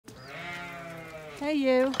Hey,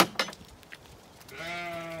 you.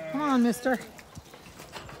 Come on, mister.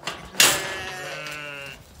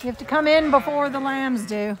 You have to come in before the lambs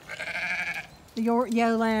do. The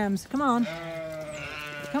yo lambs. Come on.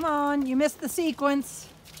 Come on, you missed the sequence.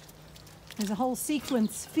 There's a whole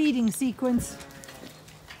sequence, feeding sequence,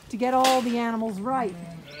 to get all the animals right.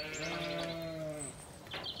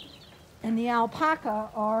 And the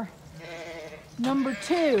alpaca are number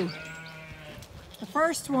 2. The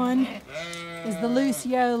first one is the loose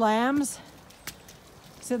ewe lambs,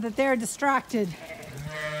 so that they're distracted.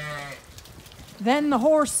 Then the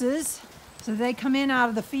horses, so they come in out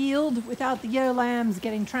of the field without the ewe lambs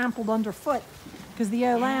getting trampled underfoot, because the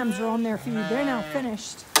ewe lambs are on their feed. They're now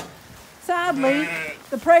finished. Sadly,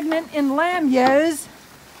 the pregnant and lamb ewes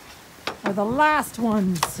are the last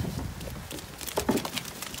ones.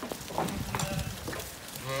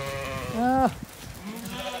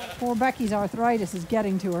 Poor Becky's arthritis is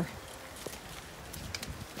getting to her.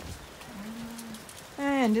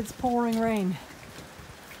 And it's pouring rain.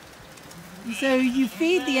 So you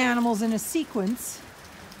feed the animals in a sequence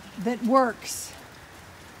that works.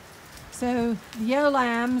 So the ewe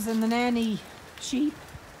lambs and the nanny sheep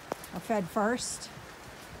are fed first.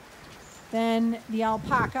 Then the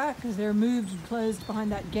alpaca, because they're moved and closed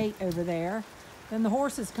behind that gate over there. Then the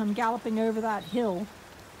horses come galloping over that hill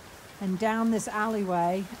and down this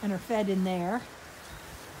alleyway and are fed in there.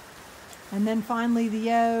 And then finally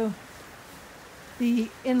the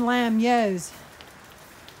in-lamb ewes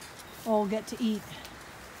all get to eat.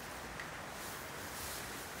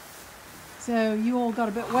 So you all got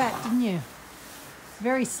a bit wet, didn't you? It's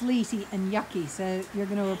very sleety and yucky, so you're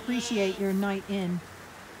going to appreciate your night in.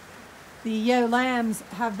 The ewe lambs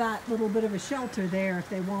have that little bit of a shelter there if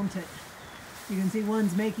they want it. You can see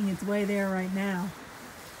one's making its way there right now.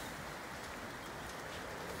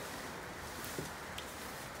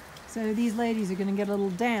 So these ladies are going to get a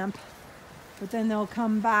little damp, but then they'll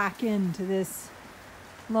come back into this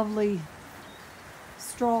lovely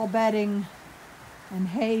straw bedding and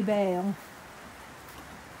hay bale.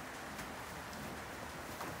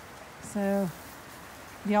 So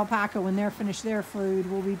the alpaca, when they're finished their food,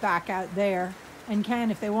 will be back out there and can,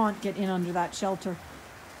 if they want, get in under that shelter.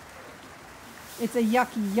 It's a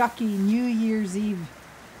yucky, yucky New Year's Eve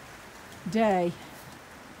day.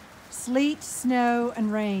 Sleet, snow,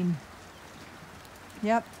 and rain.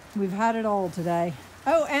 Yep, we've had it all today.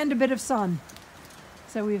 Oh, and a bit of sun.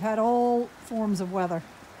 So we've had all forms of weather.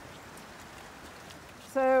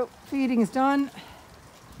 So feeding is done.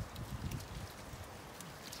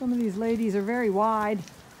 Some of these ladies are very wide.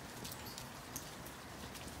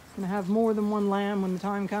 Gonna have more than one lamb when the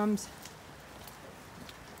time comes.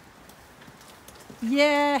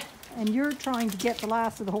 Yeah, and you're trying to get the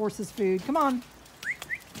last of the horse's food. Come on.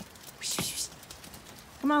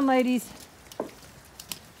 Come on, ladies.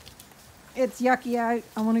 It's yucky out.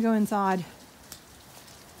 I want to go inside.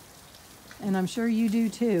 And I'm sure you do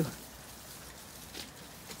too.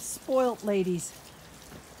 Spoilt ladies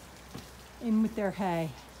in with their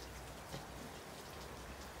hay.